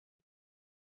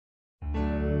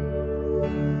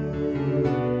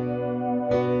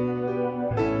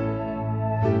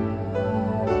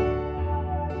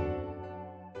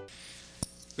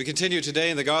We continue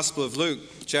today in the Gospel of Luke,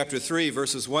 chapter 3,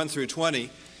 verses 1 through 20.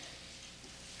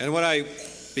 And when I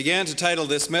began to title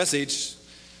this message,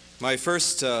 my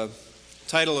first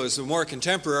title was a more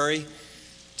contemporary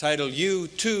title, You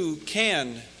Too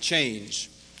Can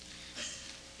Change.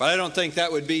 But I don't think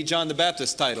that would be John the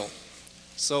Baptist's title.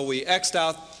 So we X'd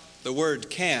out the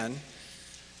word can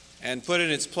and put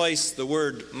in its place the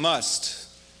word must.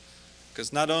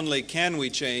 Because not only can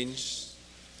we change,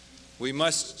 we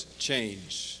must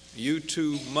change. You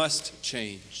too must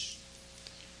change.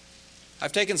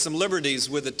 I've taken some liberties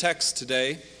with the text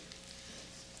today,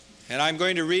 and I'm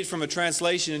going to read from a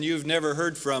translation you've never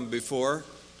heard from before,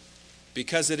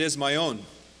 because it is my own.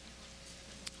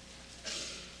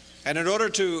 And in order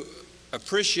to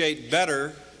appreciate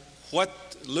better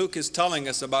what Luke is telling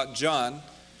us about John,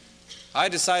 I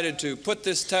decided to put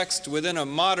this text within a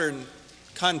modern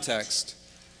context.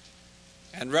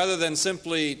 And rather than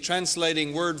simply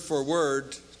translating word for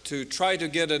word, to try to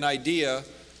get an idea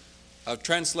of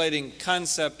translating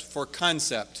concept for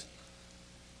concept.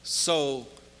 So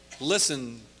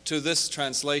listen to this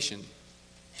translation.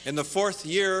 In the 4th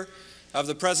year of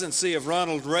the presidency of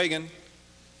Ronald Reagan,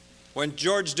 when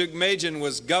George Deukmejian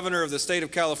was governor of the state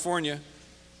of California,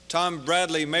 Tom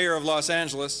Bradley, mayor of Los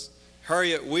Angeles,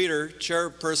 Harriet Weeder,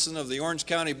 chairperson of the Orange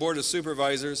County Board of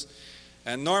Supervisors,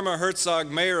 and Norma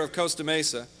Herzog, mayor of Costa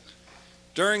Mesa,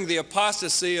 during the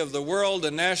apostasy of the World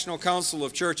and National Council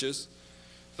of Churches,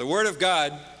 the Word of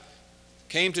God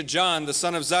came to John, the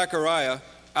son of Zechariah,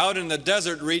 out in the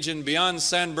desert region beyond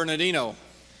San Bernardino.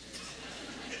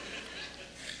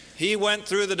 He went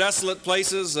through the desolate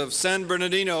places of San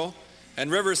Bernardino and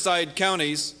Riverside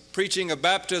counties, preaching a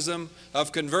baptism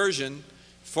of conversion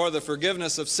for the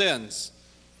forgiveness of sins.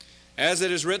 As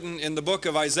it is written in the book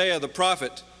of Isaiah the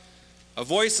prophet, a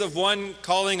voice of one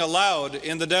calling aloud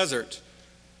in the desert,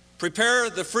 prepare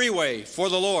the freeway for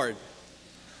the Lord.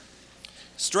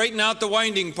 Straighten out the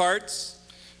winding parts,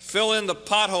 fill in the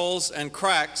potholes and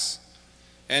cracks,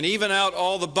 and even out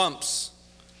all the bumps.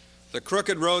 The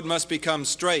crooked road must become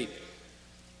straight,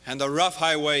 and the rough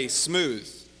highway smooth,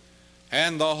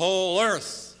 and the whole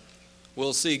earth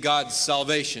will see God's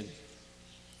salvation.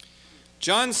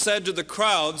 John said to the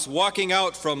crowds walking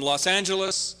out from Los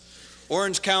Angeles,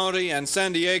 Orange County, and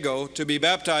San Diego to be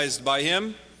baptized by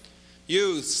him,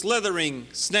 you slithering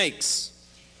snakes,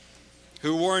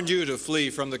 who warned you to flee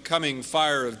from the coming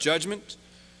fire of judgment,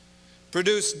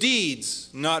 produce deeds,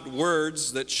 not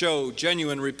words, that show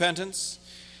genuine repentance,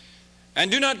 and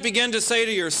do not begin to say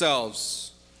to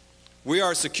yourselves, we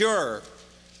are secure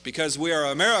because we are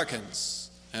Americans,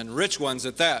 and rich ones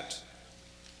at that.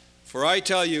 For I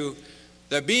tell you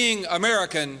that being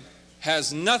American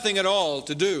has nothing at all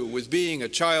to do with being a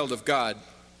child of God.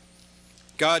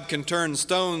 God can turn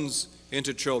stones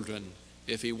into children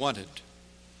if he wanted.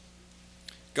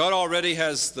 God already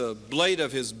has the blade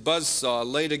of his buzzsaw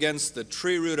laid against the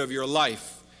tree root of your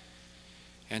life,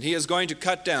 and he is going to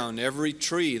cut down every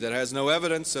tree that has no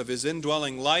evidence of his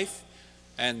indwelling life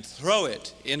and throw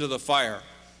it into the fire.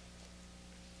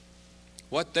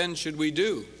 What then should we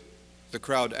do? The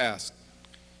crowd asked.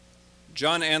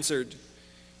 John answered,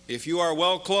 if you are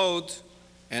well clothed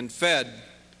and fed,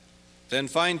 then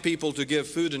find people to give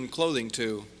food and clothing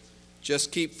to.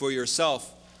 Just keep for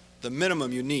yourself the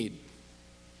minimum you need.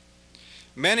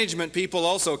 Management people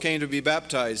also came to be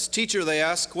baptized. Teacher, they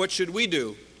asked, what should we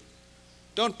do?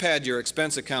 Don't pad your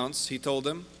expense accounts, he told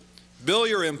them. Bill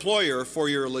your employer for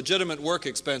your legitimate work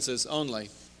expenses only.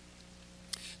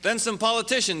 Then some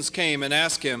politicians came and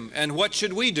asked him, and what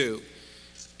should we do?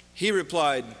 He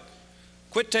replied,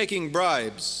 quit taking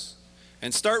bribes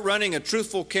and start running a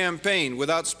truthful campaign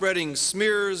without spreading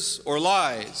smears or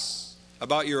lies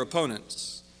about your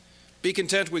opponents. Be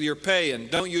content with your pay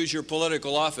and don't use your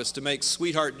political office to make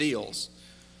sweetheart deals.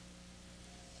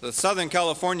 The Southern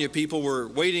California people were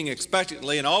waiting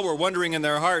expectantly, and all were wondering in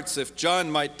their hearts if John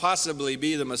might possibly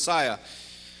be the Messiah.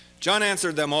 John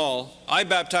answered them all, I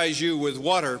baptize you with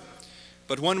water,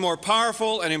 but one more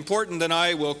powerful and important than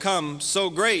I will come, so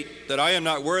great that I am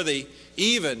not worthy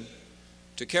even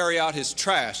to carry out his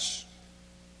trash.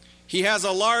 He has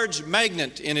a large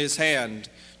magnet in his hand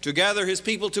to gather his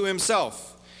people to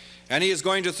himself, and he is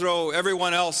going to throw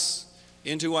everyone else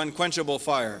into unquenchable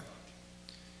fire.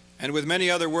 And with many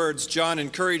other words, John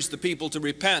encouraged the people to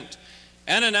repent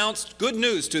and announced good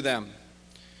news to them.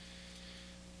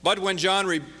 But when John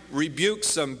rebuked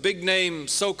some big-name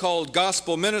so-called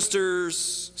gospel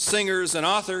ministers, singers, and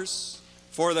authors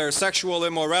for their sexual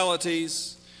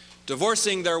immoralities,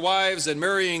 divorcing their wives and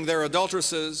marrying their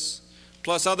adulteresses,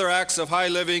 plus other acts of high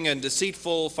living and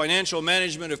deceitful financial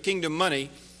management of kingdom money,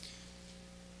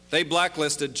 They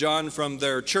blacklisted John from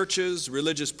their churches,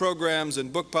 religious programs,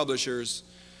 and book publishers,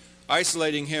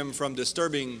 isolating him from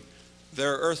disturbing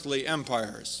their earthly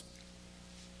empires.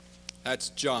 That's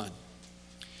John.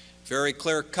 Very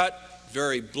clear-cut,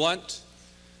 very blunt,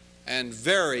 and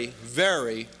very,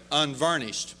 very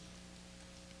unvarnished.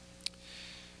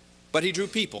 But he drew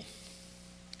people.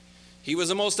 He was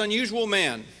a most unusual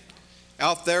man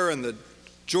out there in the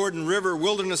Jordan River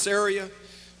wilderness area,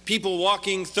 people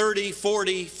walking 30,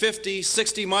 40, 50,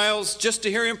 60 miles just to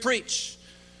hear him preach,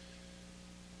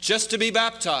 just to be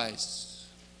baptized.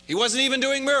 He wasn't even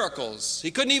doing miracles. He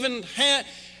couldn't even hand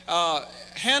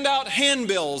out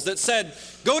handbills that said,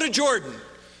 "Go to Jordan,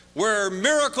 where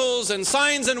miracles and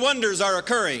signs and wonders are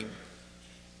occurring,"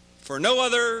 for no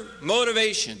other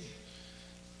motivation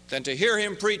than to hear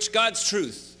him preach God's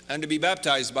truth and to be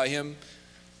baptized by him.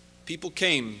 People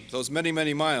came those many,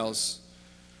 many miles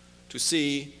to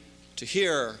see, to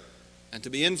hear, and to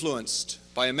be influenced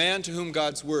by a man to whom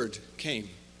God's word came.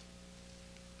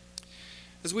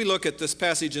 As we look at this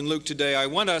passage in Luke today, I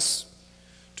want us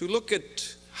to look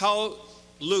at how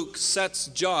Luke sets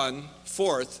John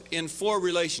forth in four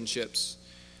relationships.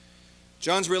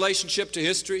 John's relationship to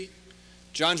history,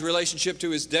 John's relationship to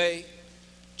his day,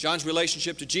 John's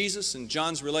relationship to Jesus, and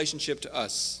John's relationship to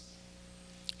us.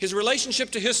 His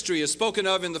relationship to history is spoken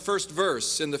of in the first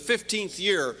verse, in the 15th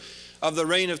year of the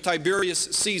reign of Tiberius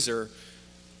Caesar.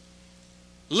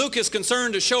 Luke is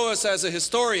concerned to show us as a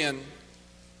historian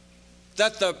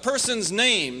that the persons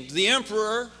named, the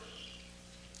emperor,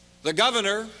 the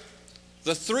governor,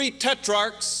 the three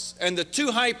tetrarchs, and the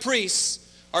two high priests,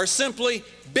 are simply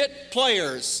bit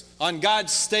players on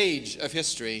God's stage of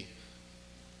history.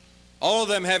 All of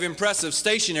them have impressive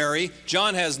stationery.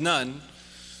 John has none.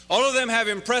 All of them have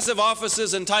impressive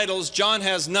offices and titles. John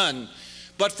has none.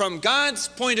 But from God's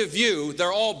point of view,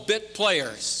 they're all bit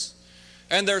players.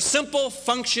 And their simple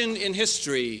function in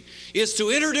history is to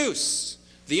introduce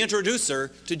the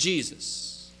introducer to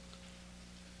Jesus.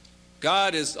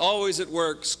 God is always at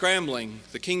work scrambling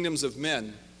the kingdoms of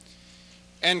men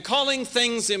and calling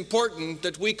things important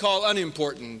that we call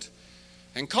unimportant,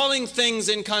 and calling things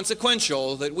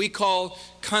inconsequential that we call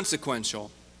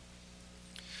consequential.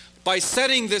 By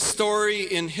setting this story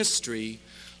in history,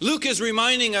 Luke is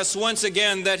reminding us once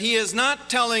again that he is not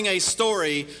telling a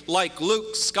story like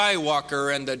Luke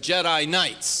Skywalker and the Jedi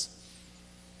Knights,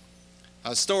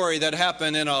 a story that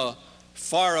happened in a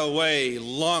faraway,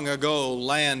 long ago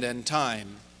land and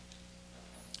time.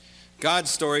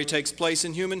 God's story takes place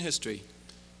in human history,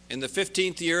 in the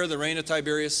 15th year of the reign of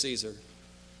Tiberius Caesar.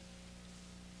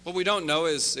 What we don't know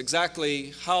is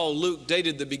exactly how Luke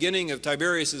dated the beginning of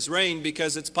Tiberius' reign,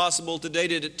 because it's possible to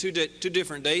date it at two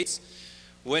different dates,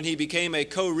 when he became a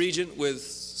co-regent with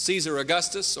Caesar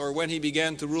Augustus or when he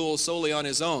began to rule solely on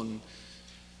his own.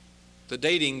 The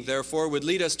dating, therefore, would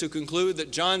lead us to conclude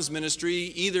that John's ministry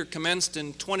either commenced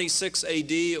in 26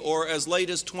 AD or as late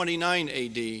as 29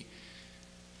 AD.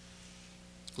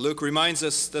 Luke reminds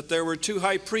us that there were two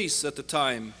high priests at the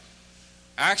time.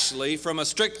 Actually, from a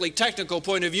strictly technical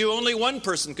point of view, only one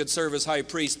person could serve as high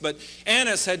priest, but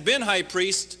Annas had been high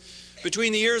priest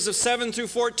between the years of 7 through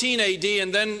 14 AD,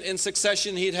 and then in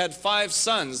succession he'd had 5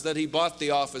 sons that he bought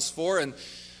the office for, and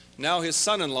now his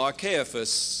son-in-law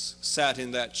Caiaphas sat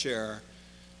in that chair.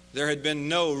 There had been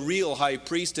no real high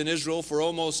priest in Israel for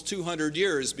almost 200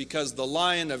 years because the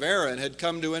line of Aaron had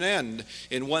come to an end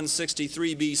in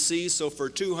 163 BC. So for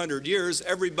 200 years,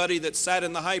 everybody that sat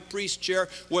in the high priest chair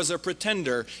was a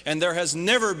pretender. And there has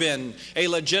never been a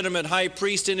legitimate high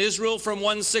priest in Israel from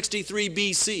 163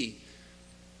 BC.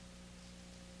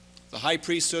 The high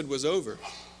priesthood was over.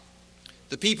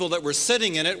 The people that were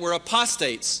sitting in it were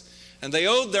apostates, and they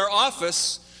owed their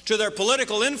office to their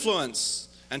political influence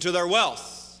and to their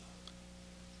wealth.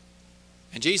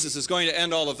 And Jesus is going to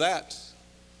end all of that.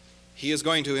 He is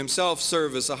going to himself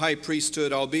serve as a high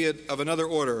priesthood, albeit of another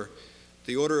order,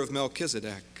 the order of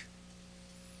Melchizedek.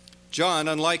 John,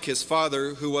 unlike his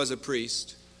father, who was a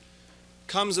priest,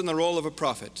 comes in the role of a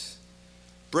prophet,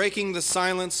 breaking the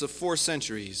silence of 4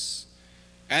 centuries.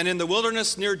 And in the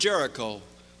wilderness near Jericho,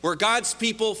 where God's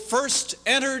people first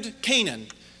entered Canaan,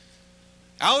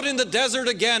 out in the desert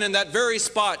again in that very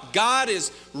spot, God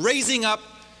is raising up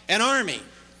an army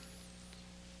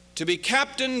to be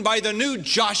captained by the new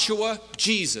Joshua,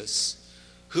 Jesus,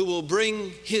 who will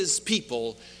bring his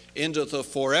people into the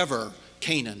forever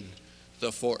Canaan,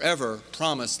 the forever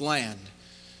promised land.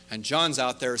 And John's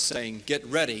out there saying, get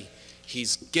ready.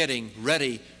 He's getting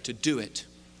ready to do it.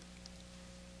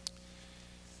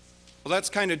 Well, that's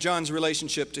kind of John's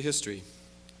relationship to history.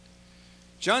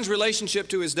 John's relationship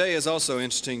to his day is also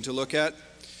interesting to look at,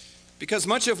 Because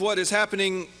much of what was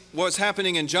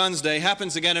happening in John's day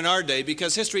happens again in our day,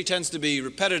 because history tends to be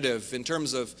repetitive in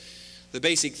terms of the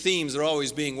basic themes are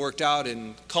always being worked out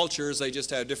in cultures. They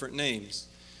just have different names.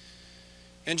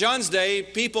 In John's day,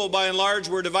 people by and large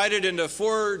were divided into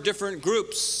 4 different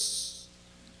groups.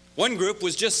 One group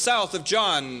was just south of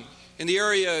John, in the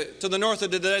area to the north of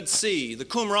the Dead Sea, the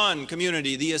Qumran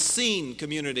community, the Essene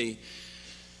community.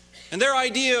 And their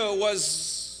idea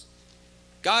was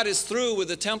God is through with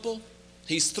the temple.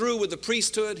 He's through with the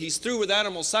priesthood. He's through with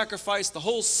animal sacrifice. The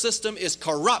whole system is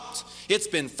corrupt. It's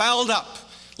been fouled up.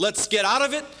 Let's get out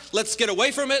of it. Let's get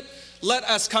away from it. Let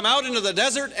us come out into the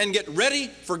desert and get ready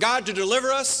for God to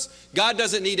deliver us. God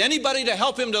doesn't need anybody to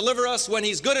help him deliver us. When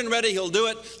he's good and ready, he'll do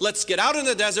it. Let's get out in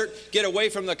the desert, get away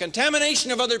from the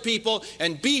contamination of other people,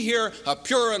 and be here a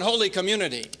pure and holy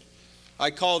community.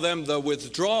 I call them the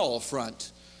withdrawal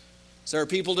front. There are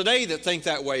people today that think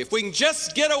that way. If we can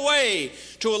just get away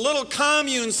to a little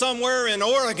commune somewhere in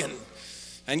Oregon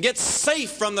and get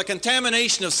safe from the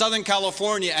contamination of Southern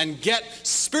California and get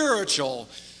spiritual,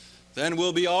 then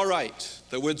we'll be all right.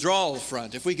 The withdrawal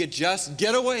front. If we could just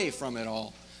get away from it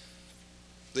all.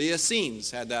 The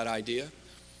Essenes had that idea.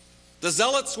 The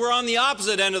Zealots were on the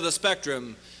opposite end of the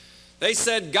spectrum. They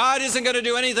said God isn't going to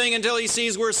do anything until he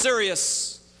sees we're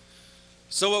serious.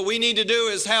 So what we need to do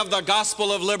is have the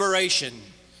gospel of liberation.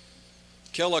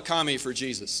 Kill a commie for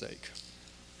Jesus' sake.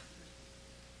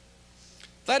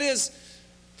 That is,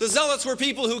 the Zealots were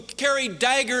people who carried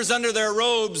daggers under their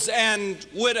robes and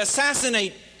would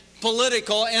assassinate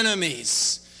political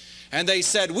enemies. And they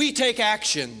said, we take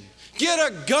action. Get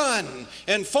a gun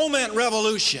and foment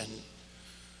revolution.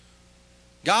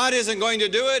 God isn't going to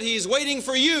do it. He's waiting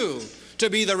for you to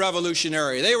be the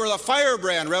revolutionary. They were the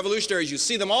firebrand revolutionaries. You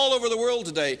see them all over the world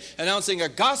today announcing a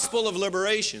gospel of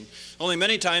liberation. Only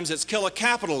many times it's kill a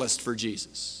capitalist for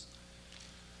Jesus.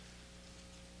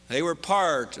 They were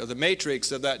part of the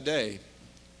matrix of that day.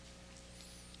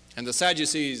 And the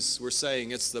Sadducees were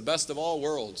saying, it's the best of all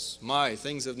worlds. My,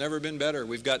 things have never been better.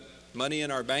 We've got money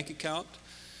in our bank account.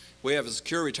 We have a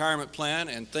secure retirement plan,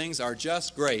 and things are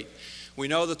just great. We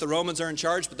know that the Romans are in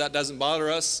charge, but that doesn't bother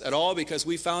us at all because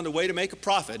we found a way to make a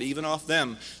profit even off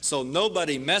them. So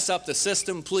nobody mess up the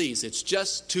system, please. It's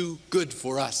just too good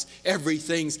for us.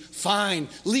 Everything's fine.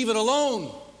 Leave it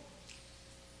alone.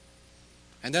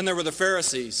 And then there were the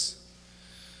Pharisees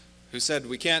who said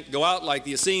we can't go out like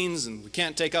the Essenes and we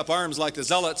can't take up arms like the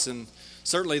Zealots, and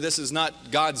certainly this is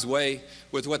not God's way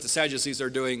with what the Sadducees are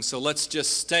doing, so let's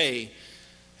just stay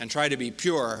and try to be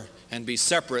pure and be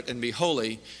separate and be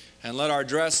holy. And let our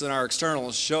dress and our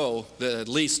externals show that at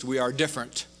least we are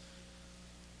different.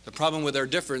 The problem with our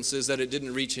difference is that it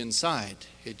didn't reach inside.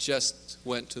 It just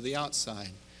went to the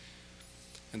outside.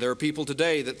 And there are people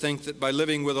today that think that by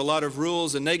living with a lot of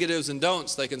rules and negatives and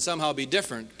don'ts, they can somehow be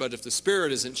different. But if the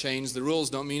spirit isn't changed, the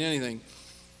rules don't mean anything.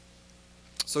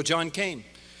 So John came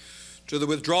to the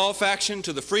withdrawal faction,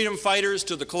 to the freedom fighters,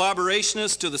 to the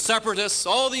collaborationists, to the separatists,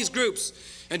 all these groups.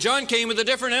 And John came with a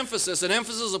different emphasis, an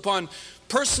emphasis upon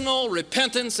personal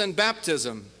repentance and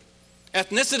baptism.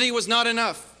 Ethnicity was not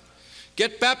enough.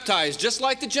 Get baptized just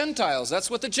like the Gentiles. That's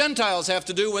what the Gentiles have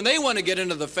to do when they want to get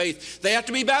into the faith. They have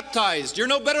to be baptized. You're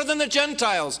no better than the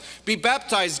Gentiles. Be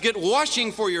baptized, get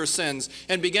washing for your sins,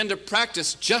 and begin to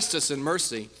practice justice and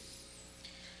mercy.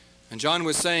 And John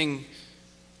was saying,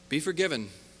 be forgiven.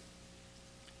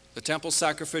 The temple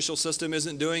sacrificial system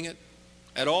isn't doing it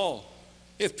at all.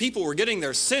 If people were getting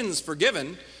their sins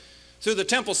forgiven through the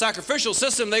temple sacrificial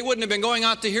system, they wouldn't have been going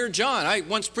out to hear John. I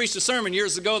once preached a sermon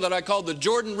years ago that I called the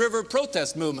Jordan River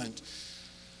Protest Movement,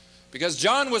 because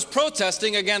John was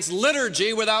protesting against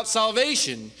liturgy without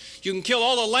salvation. You can kill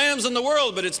all the lambs in the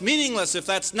world, but it's meaningless if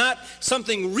that's not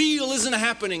something real isn't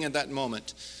happening at that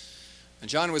moment. And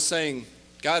John was saying,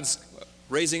 God's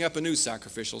raising up a new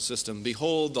sacrificial system.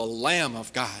 Behold the Lamb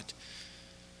of God.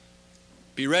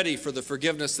 Be ready for the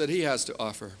forgiveness that he has to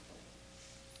offer.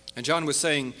 And John was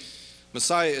saying,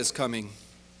 Messiah is coming.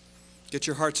 Get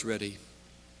your hearts ready.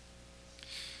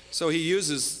 So he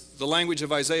uses the language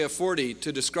of Isaiah 40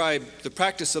 to describe the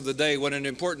practice of the day when an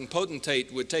important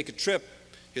potentate would take a trip.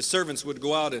 His servants would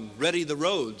go out and ready the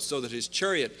road so that his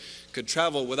chariot could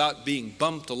travel without being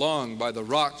bumped along by the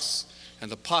rocks and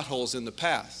the potholes in the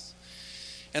path.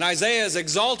 And Isaiah's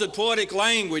exalted poetic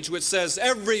language, which says,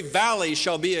 every valley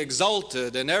shall be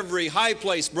exalted and every high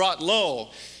place brought low,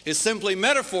 is simply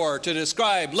metaphor to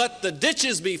describe, let the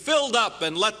ditches be filled up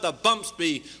and let the bumps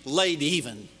be laid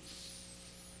even.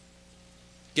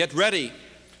 Get ready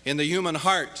in the human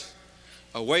heart,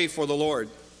 a way for the Lord.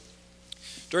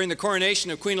 During the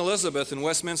coronation of Queen Elizabeth in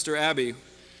Westminster Abbey,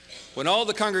 when all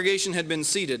the congregation had been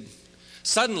seated,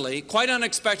 Suddenly, quite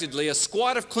unexpectedly, a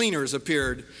squad of cleaners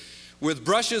appeared with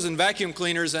brushes and vacuum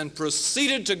cleaners and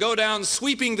proceeded to go down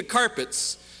sweeping the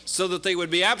carpets so that they would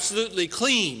be absolutely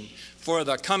clean for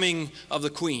the coming of the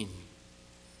Queen.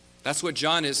 That's what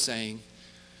John is saying.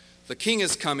 The King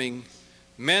is coming.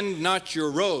 Mend not your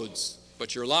roads,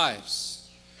 but your lives.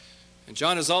 And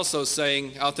John is also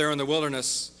saying out there in the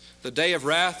wilderness, the day of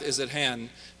wrath is at hand.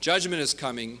 Judgment is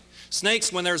coming.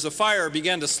 Snakes, when there's a fire,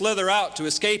 begin to slither out to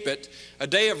escape it. A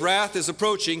day of wrath is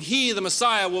approaching. He, the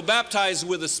Messiah, will baptize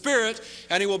with the Spirit,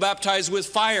 and he will baptize with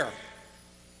fire.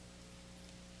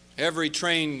 Every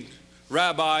trained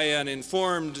rabbi and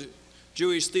informed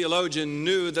Jewish theologian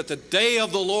knew that the day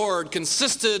of the Lord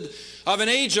consisted of an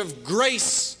age of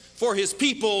grace for his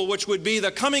people, which would be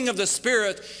the coming of the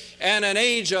Spirit, and an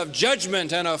age of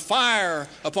judgment and of fire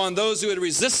upon those who had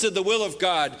resisted the will of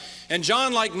God. And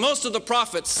John, like most of the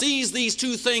prophets, sees these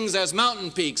two things as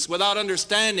mountain peaks without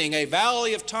understanding. A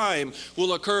valley of time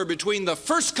will occur between the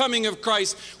first coming of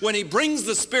Christ when he brings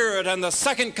the Spirit and the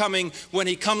second coming when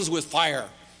he comes with fire.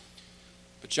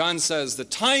 But John says, the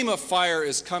time of fire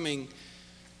is coming.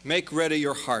 Make ready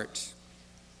your heart.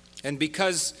 And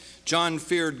because John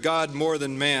feared God more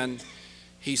than man,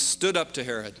 he stood up to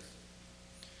Herod.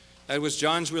 That was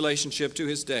John's relationship to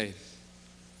his day.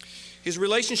 His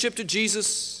relationship to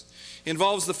Jesus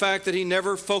involves the fact that he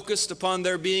never focused upon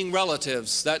their being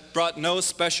relatives. That brought no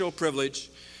special privilege.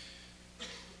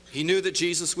 He knew that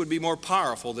Jesus would be more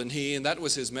powerful than he, and that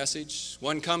was his message.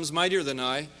 One comes mightier than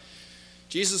I.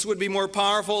 Jesus would be more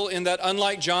powerful in that,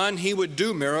 unlike John, he would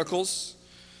do miracles.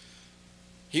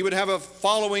 He would have a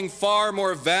following far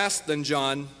more vast than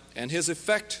John, and his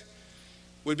effect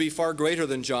would be far greater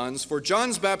than John's. For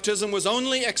John's baptism was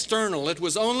only external. It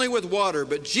was only with water,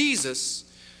 but Jesus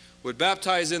would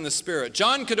baptize in the Spirit.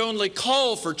 John could only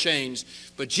call for change,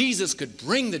 but Jesus could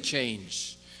bring the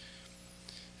change.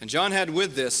 And John had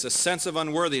with this a sense of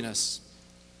unworthiness.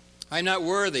 I'm not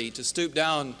worthy to stoop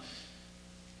down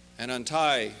and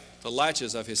untie the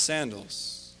latches of his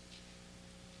sandals.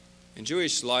 In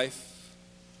Jewish life,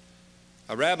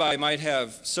 a rabbi might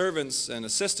have servants and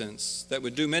assistants that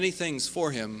would do many things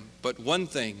for him, but one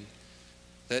thing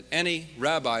that any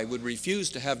rabbi would refuse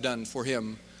to have done for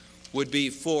him would be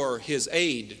for his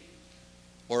aide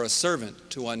or a servant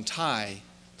to untie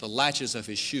the latches of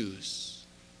his shoes.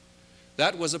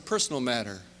 That was a personal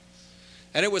matter.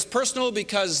 And it was personal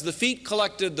because the feet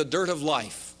collected the dirt of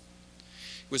life.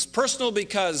 It was personal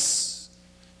because,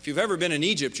 if you've ever been in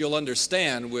Egypt, you'll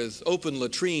understand, with open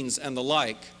latrines and the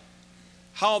like,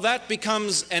 how that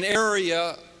becomes an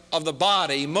area of the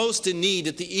body most in need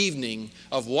at the evening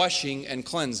of washing and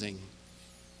cleansing.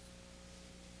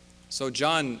 So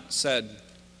John said,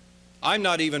 I'm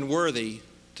not even worthy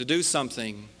to do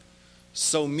something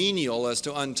so menial as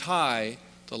to untie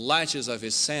the latches of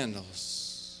his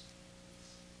sandals.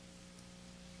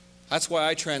 That's why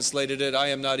I translated it, I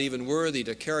am not even worthy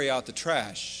to carry out the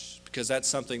trash, because that's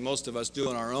something most of us do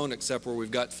on our own, except where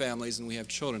we've got families and we have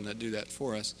children that do that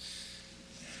for us.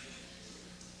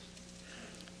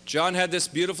 John had this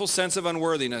beautiful sense of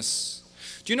unworthiness.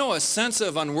 Do you know a sense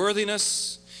of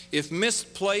unworthiness, if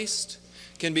misplaced,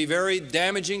 can be very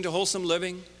damaging to wholesome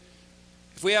living?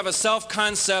 If we have a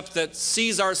self-concept that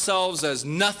sees ourselves as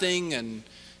nothing and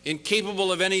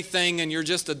incapable of anything, and you're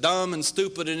just a dumb and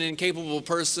stupid and incapable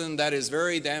person, that is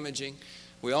very damaging.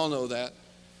 We all know that.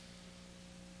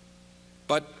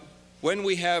 But when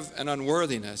we have an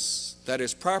unworthiness that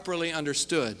is properly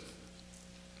understood,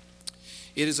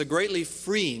 it is a greatly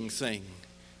freeing thing,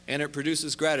 and it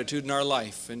produces gratitude in our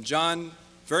life. And John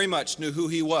very much knew who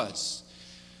he was,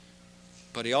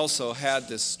 but he also had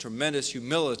this tremendous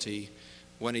humility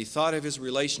when he thought of his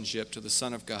relationship to the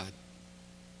Son of God.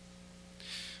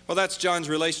 Well, that's John's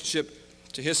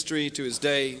relationship to history, to his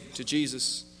day, to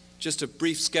Jesus. Just a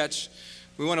brief sketch.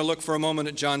 We want to look for a moment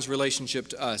at John's relationship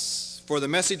to us. For the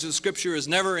message of Scripture is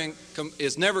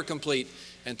never complete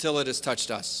until it has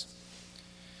touched us.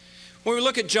 When we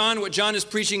look at John, what John is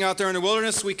preaching out there in the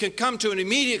wilderness, we can come to an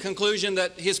immediate conclusion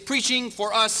that his preaching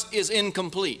for us is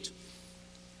incomplete.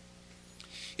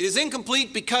 It is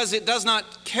incomplete because it does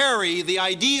not carry the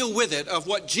idea with it of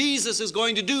what Jesus is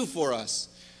going to do for us.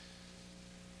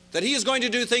 That he is going to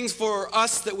do things for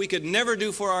us that we could never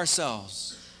do for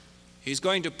ourselves. He's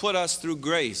going to put us through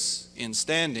grace in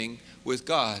standing with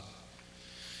God.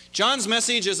 John's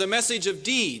message is a message of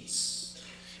deeds.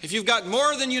 If you've got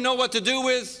more than you know what to do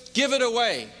with, give it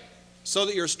away so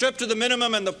that you're stripped to the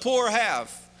minimum and the poor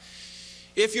have.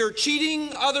 If you're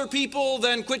cheating other people,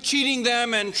 then quit cheating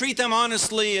them and treat them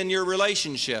honestly in your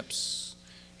relationships.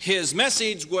 His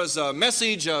message was a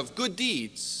message of good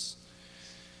deeds.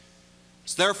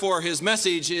 Therefore, his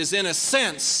message is in a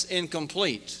sense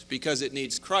incomplete because it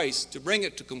needs Christ to bring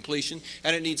it to completion,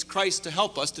 and it needs Christ to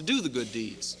help us to do the good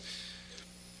deeds.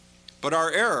 But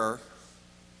our error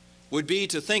would be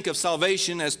to think of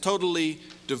salvation as totally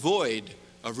devoid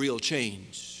of real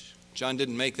change. John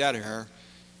didn't make that error.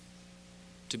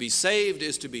 To be saved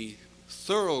is to be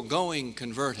thoroughgoing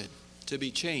converted, to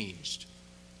be changed.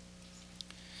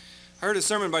 I heard a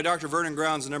sermon by Dr. Vernon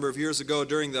Grounds a number of years ago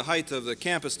during the height of the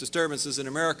campus disturbances in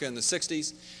America in the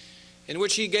 60s, in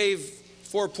which he gave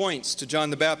 4 points to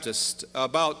John the Baptist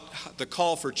about the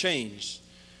call for change.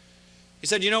 He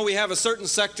said, you know, we have a certain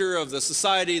sector of the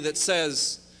society that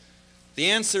says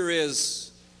the answer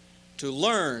is to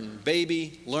learn,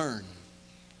 baby, learn.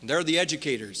 And they're the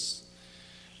educators.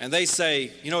 And they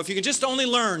say, you know, if you can just only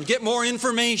learn, get more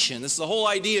information. This is the whole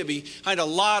idea behind a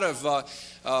lot of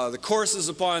the courses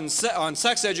on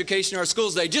sex education in our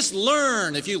schools today. Just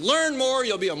learn. If you learn more,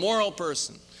 you'll be a moral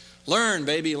person. Learn,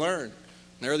 baby, learn. And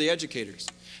they're the educators.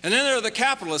 And then there are the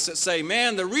capitalists that say,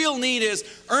 man, the real need is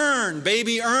earn,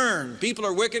 baby, earn. People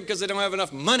are wicked because they don't have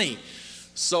enough money.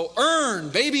 So earn,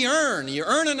 baby, earn. You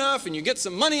earn enough and you get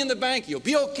some money in the bank, you'll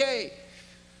be okay.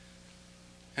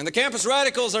 And the campus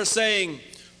radicals are saying,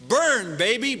 burn,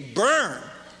 baby, burn.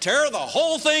 Tear the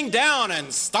whole thing down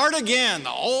and start again. The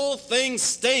whole thing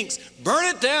stinks. Burn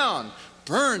it down.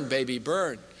 Burn, baby,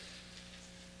 burn.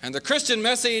 And the Christian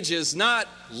message is not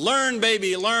learn,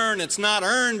 baby, learn. It's not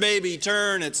earn, baby,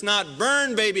 turn. It's not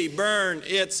burn, baby, burn.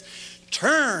 It's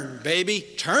turn, baby,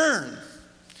 turn.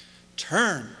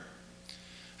 Turn.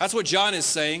 That's what John is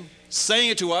saying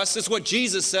it to us. It's what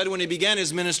Jesus said when he began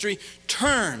his ministry.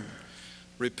 Turn,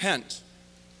 repent,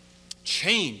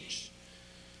 change.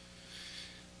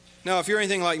 Now, if you're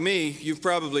anything like me, you've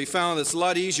probably found it's a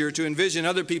lot easier to envision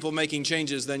other people making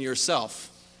changes than yourself.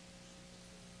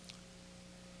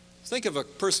 Think of a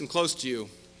person close to you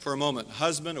for a moment, a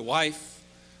husband, a wife,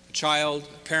 a child,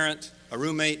 a parent, a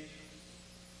roommate.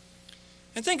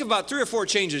 And think about 3 or 4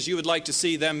 changes you would like to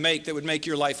see them make that would make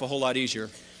your life a whole lot easier.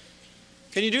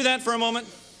 Can you do that for a moment?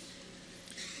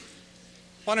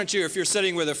 Why don't you, if you're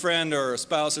sitting with a friend or a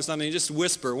spouse or something, just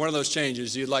whisper one of those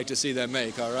changes you'd like to see them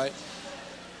make, all right?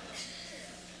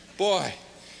 Boy,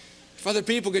 if other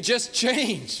people could just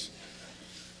change.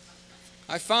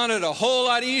 I found it a whole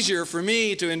lot easier for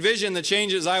me to envision the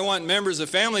changes I want members of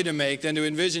family to make than to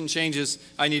envision changes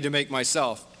I need to make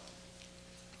myself.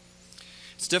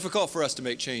 It's difficult for us to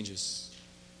make changes.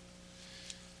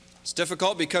 It's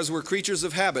difficult because we're creatures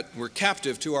of habit. We're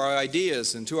captive to our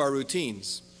ideas and to our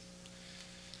routines.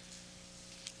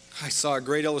 I saw a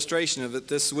great illustration of it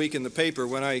this week in the paper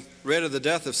when I read of the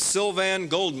death of Sylvan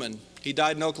Goldman. He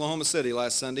died in Oklahoma City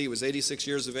last Sunday. He was 86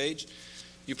 years of age.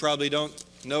 You probably don't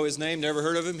know his name, never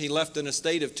heard of him. He left an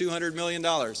estate of $200 million.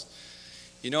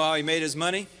 You know how he made his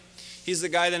money? He's the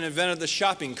guy that invented the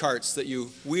shopping carts that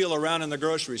you wheel around in the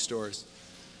grocery stores.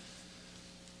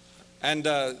 And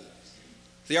the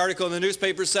article in the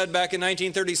newspaper said back in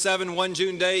 1937, one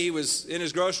June day, he was in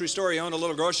his grocery store. He owned a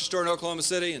little grocery store in Oklahoma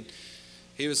City, and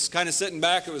he was kind of sitting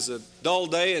back. It was a dull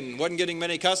day and wasn't getting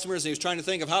many customers. And he was trying to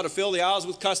think of how to fill the aisles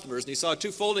with customers. And he saw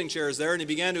 2 folding chairs there, and he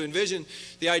began to envision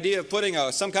the idea of putting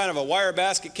some kind of a wire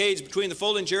basket cage between the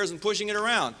folding chairs and pushing it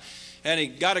around. And he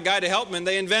got a guy to help him, and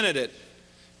they invented it.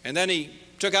 And then he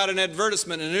took out an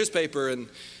advertisement in a newspaper, and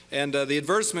the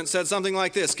advertisement said something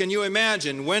like this: can you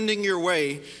imagine wending your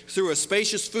way through a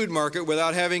spacious food market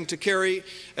without having to carry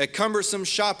a cumbersome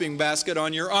shopping basket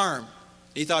on your arm?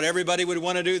 He thought everybody would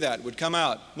want to do that, would come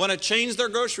out, want to change their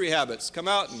grocery habits, come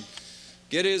out and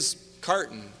get his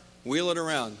cart and wheel it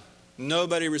around.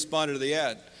 Nobody responded to the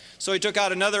ad. So he took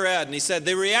out another ad and he said,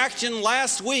 the reaction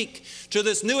last week to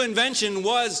this new invention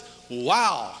was,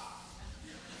 wow.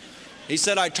 He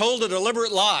said, I told a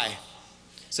deliberate lie.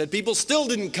 He said, people still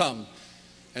didn't come.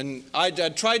 And I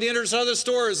tried to enter some other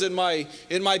stores in my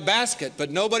basket, but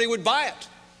nobody would buy it.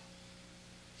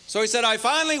 So he said, I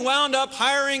finally wound up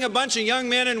hiring a bunch of young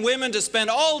men and women to spend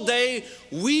all day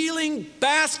wheeling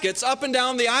baskets up and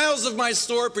down the aisles of my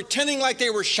store, pretending like they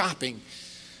were shopping.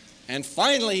 And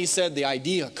finally, he said, the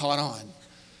idea caught on.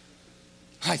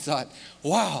 I thought,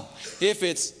 wow, if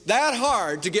it's that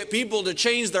hard to get people to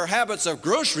change their habits of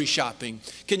grocery shopping,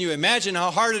 can you imagine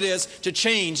how hard it is to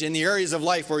change in the areas of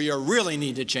life where you really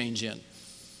need to change in?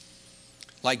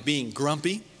 Like being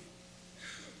grumpy.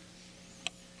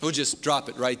 We'll just drop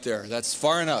it right there. That's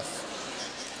far enough.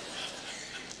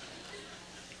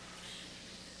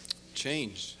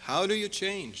 Change. How do you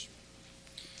change?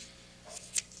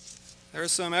 There are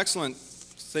some excellent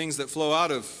things that flow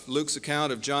out of Luke's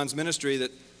account of John's ministry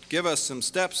that give us some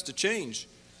steps to change.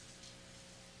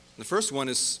 The first one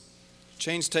is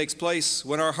Change takes place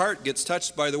when our heart gets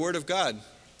touched by the Word of God.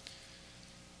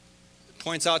 It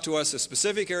points out to us the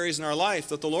specific areas in our life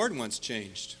that the Lord wants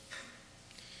changed.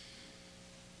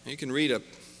 You can read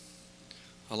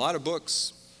a lot of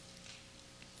books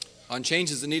on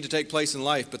changes that need to take place in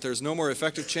life, but there's no more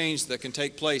effective change that can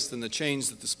take place than the change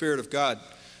that the Spirit of God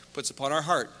puts upon our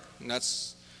heart. And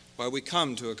that's why we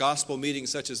come to a gospel meeting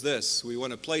such as this. We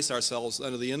want to place ourselves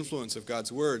under the influence of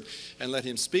God's Word and let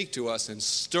Him speak to us and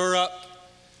stir up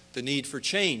the need for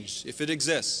change, if it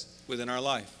exists, within our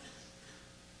life.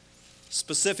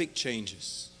 Specific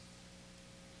changes.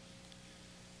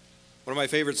 One of my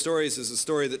favorite stories is a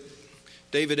story that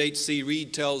David H.C.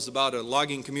 Reed tells about a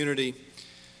logging community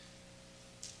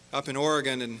up in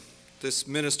Oregon, and this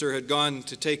minister had gone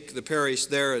to take the parish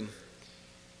there, and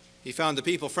he found the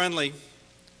people friendly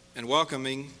and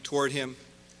welcoming toward him.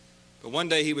 But one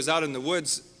day he was out in the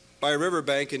woods by a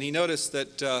riverbank, and he noticed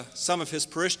that some of his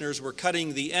parishioners were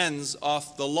cutting the ends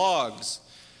off the logs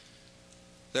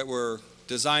that were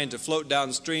designed to float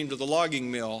downstream to the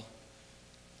logging mill.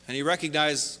 And he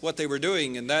recognized what they were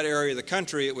doing. In that area of the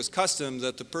country, it was custom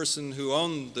that the person who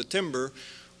owned the timber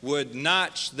would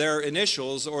notch their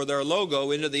initials or their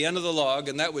logo into the end of the log,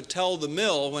 and that would tell the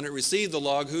mill when it received the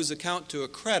log whose account to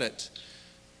accredit.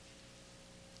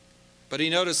 But he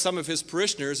noticed some of his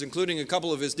parishioners, including a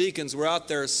couple of his deacons, were out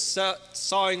there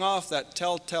sawing off that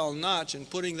telltale notch and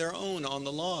putting their own on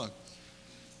the log.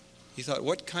 He thought,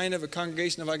 what kind of a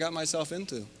congregation have I got myself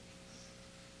into?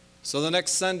 So the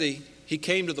next Sunday, he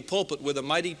came to the pulpit with a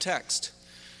mighty text,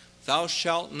 "Thou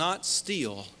shalt not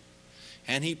steal."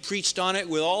 And he preached on it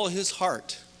with all his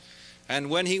heart. And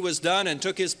when he was done and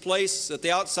took his place at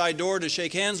the outside door to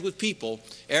shake hands with people,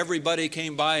 everybody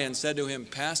came by and said to him,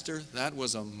 "Pastor, that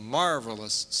was a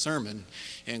marvelous sermon,"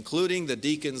 including the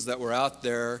deacons that were out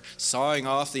there sawing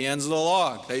off the ends of the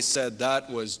log. They said, "That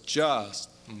was just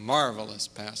marvelous,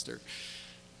 Pastor."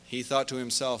 He thought to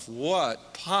himself,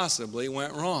 what possibly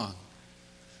went wrong?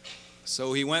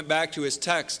 So he went back to his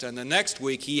text, and the next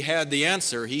week he had the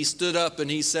answer. He stood up and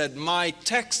he said, "My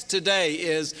text today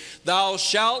is, thou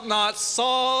shalt not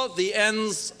saw the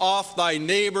ends off thy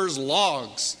neighbor's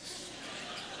logs."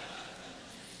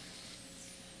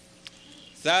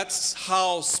 That's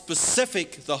how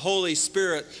specific the Holy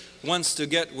Spirit wants to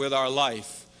get with our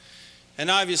life. And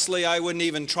obviously, I wouldn't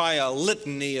even try a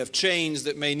litany of change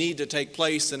that may need to take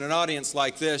place in an audience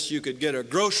like this. You could get a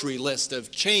grocery list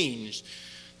of change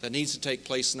that needs to take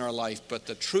place in our life. But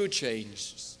the true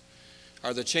changes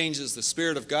are the changes the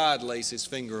Spirit of God lays His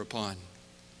finger upon.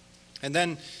 And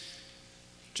then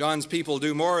John's people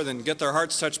do more than get their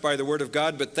hearts touched by the Word of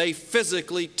God, but they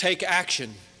physically take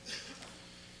action.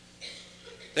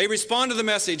 They respond to the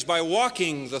message by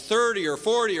walking the 30 or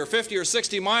 40 or 50 or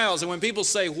 60 miles. And when people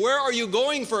say, "Where are you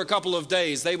going for a couple of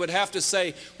days?" they would have to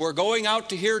say, "We're going out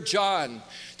to hear John."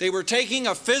 They were taking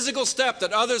a physical step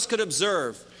that others could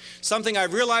observe. Something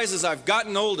I've realized as I've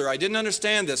gotten older, I didn't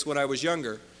understand this when I was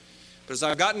younger, but as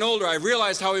I've gotten older, I've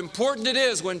realized how important it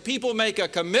is when people make a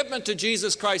commitment to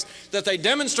Jesus Christ that they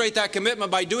demonstrate that commitment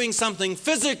by doing something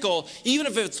physical, even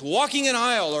if it's walking an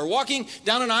aisle or walking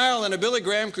down an aisle in a Billy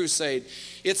Graham crusade.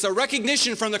 It's a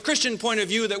recognition from the Christian point of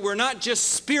view that we're not just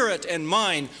spirit and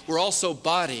mind, we're also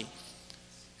body.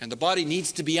 And the body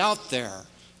needs to be out there,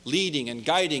 leading and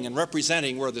guiding and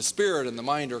representing where the spirit and the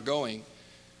mind are going.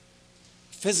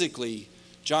 Physically,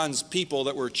 John's people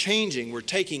that were changing were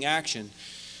taking action.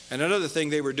 And another thing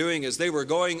they were doing is they were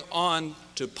going on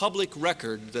to public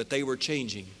record that they were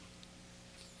changing.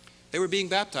 They were being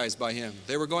baptized by him.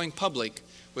 They were going public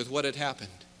with what had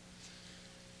happened.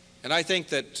 And I think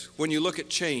that when you look at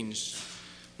change,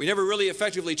 we never really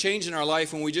effectively change in our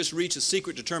life when we just reach a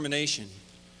secret determination.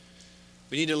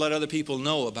 We need to let other people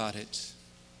know about it.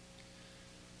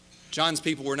 John's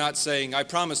people were not saying, "I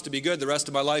promise to be good the rest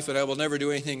of my life and I will never do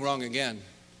anything wrong again."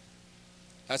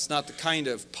 That's not the kind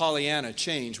of Pollyanna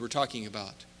change we're talking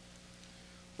about.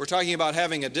 We're talking about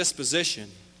having a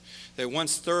disposition that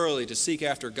wants thoroughly to seek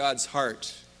after God's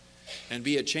heart and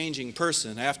be a changing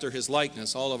person after His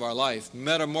likeness all of our life,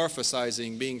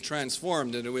 metamorphosizing, being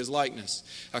transformed into His likeness,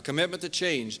 a commitment to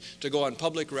change, to go on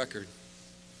public record.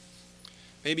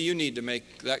 Maybe you need to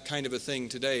make that kind of a thing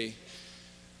today.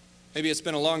 Maybe it's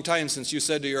been a long time since you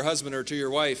said to your husband or to your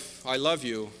wife, "I love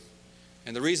you."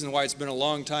 And the reason why it's been a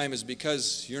long time is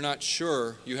because you're not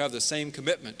sure you have the same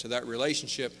commitment to that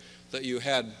relationship that you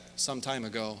had some time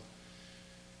ago.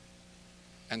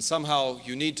 And somehow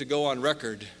you need to go on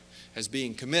record as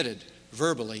being committed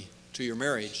verbally to your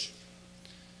marriage.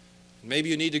 Maybe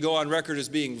you need to go on record as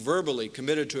being verbally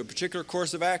committed to a particular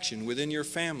course of action within your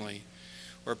family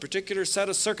or a particular set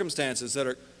of circumstances that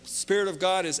the Spirit of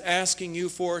God is asking you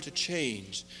for to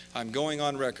change. I'm going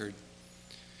on record.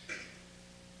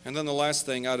 And then the last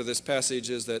thing out of this passage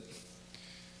is that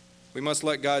we must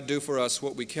let God do for us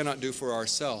what we cannot do for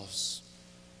ourselves.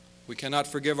 We cannot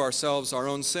forgive ourselves our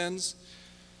own sins.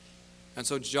 And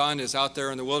so John is out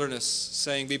there in the wilderness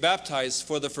saying, be baptized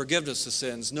for the forgiveness of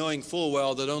sins, knowing full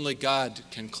well that only God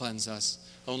can cleanse us.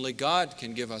 Only God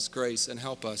can give us grace and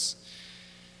help us.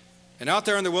 And out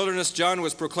there in the wilderness, John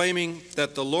was proclaiming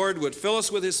that the Lord would fill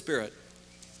us with His Spirit.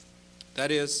 That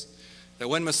is, that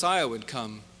when Messiah would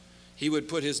come, He would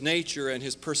put His nature and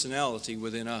His personality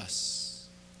within us.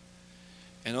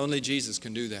 And only Jesus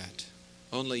can do that.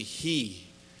 Only He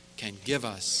can give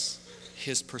us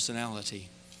His personality.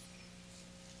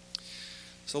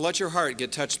 So let your heart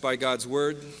get touched by God's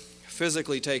Word.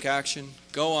 Physically take action.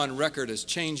 Go on record as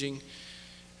changing.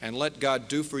 And let God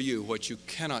do for you what you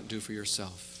cannot do for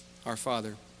yourself. Our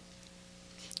Father,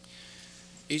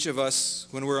 each of us,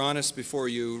 when we're honest before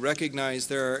you, recognize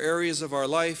there are areas of our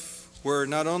life where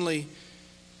not only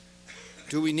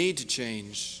do we need to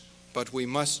change, but we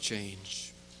must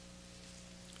change.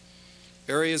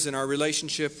 Areas in our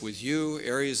relationship with you,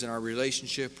 areas in our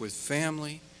relationship with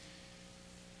family,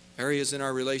 areas in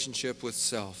our relationship with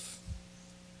self.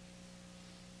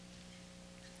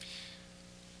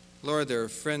 Lord, there are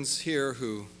friends here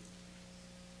who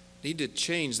need to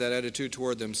change that attitude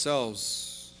toward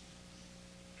themselves,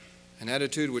 an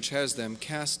attitude which has them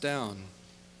cast down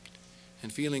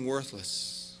and feeling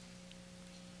worthless.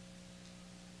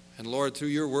 And Lord, through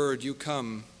your word, you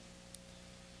come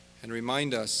and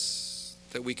remind us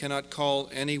that we cannot call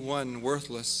anyone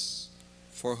worthless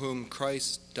for whom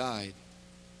Christ died,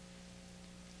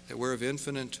 that we're of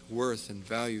infinite worth and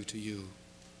value to you.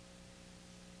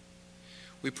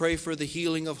 We pray for the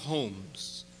healing of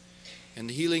homes and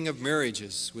the healing of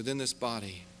marriages within this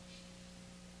body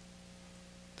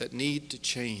that need to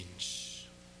change.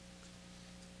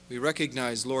 We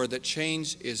recognize, Lord, that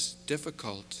change is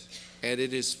difficult and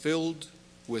it is filled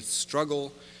with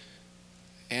struggle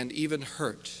and even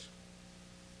hurt.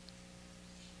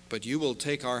 But you will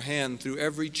take our hand through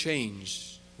every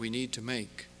change we need to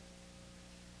make.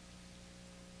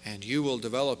 And you will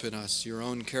develop in us your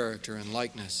own character and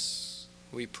likeness.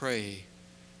 We pray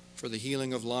for the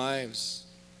healing of lives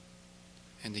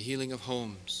and the healing of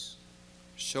homes.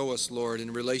 Show us, Lord,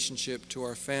 in relationship to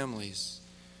our families,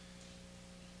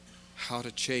 how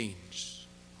to change,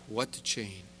 what to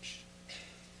change.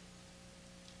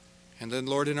 And then,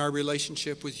 Lord, in our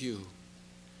relationship with you,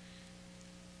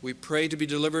 we pray to be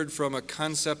delivered from a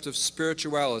concept of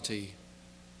spirituality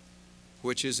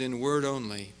which is in word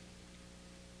only.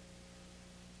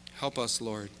 Help us,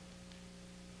 Lord,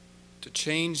 to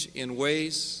change in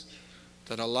ways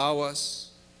that allow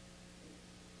us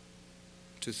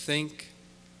to think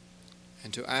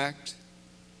and to act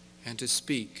and to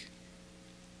speak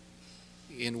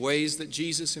in ways that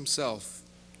Jesus himself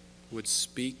would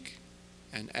speak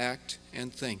and act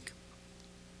and think.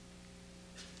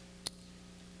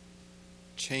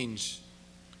 Change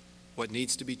what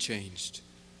needs to be changed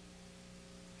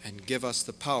and give us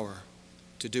the power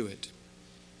to do it.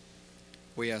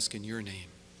 We ask in your name.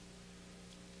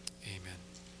 Amen.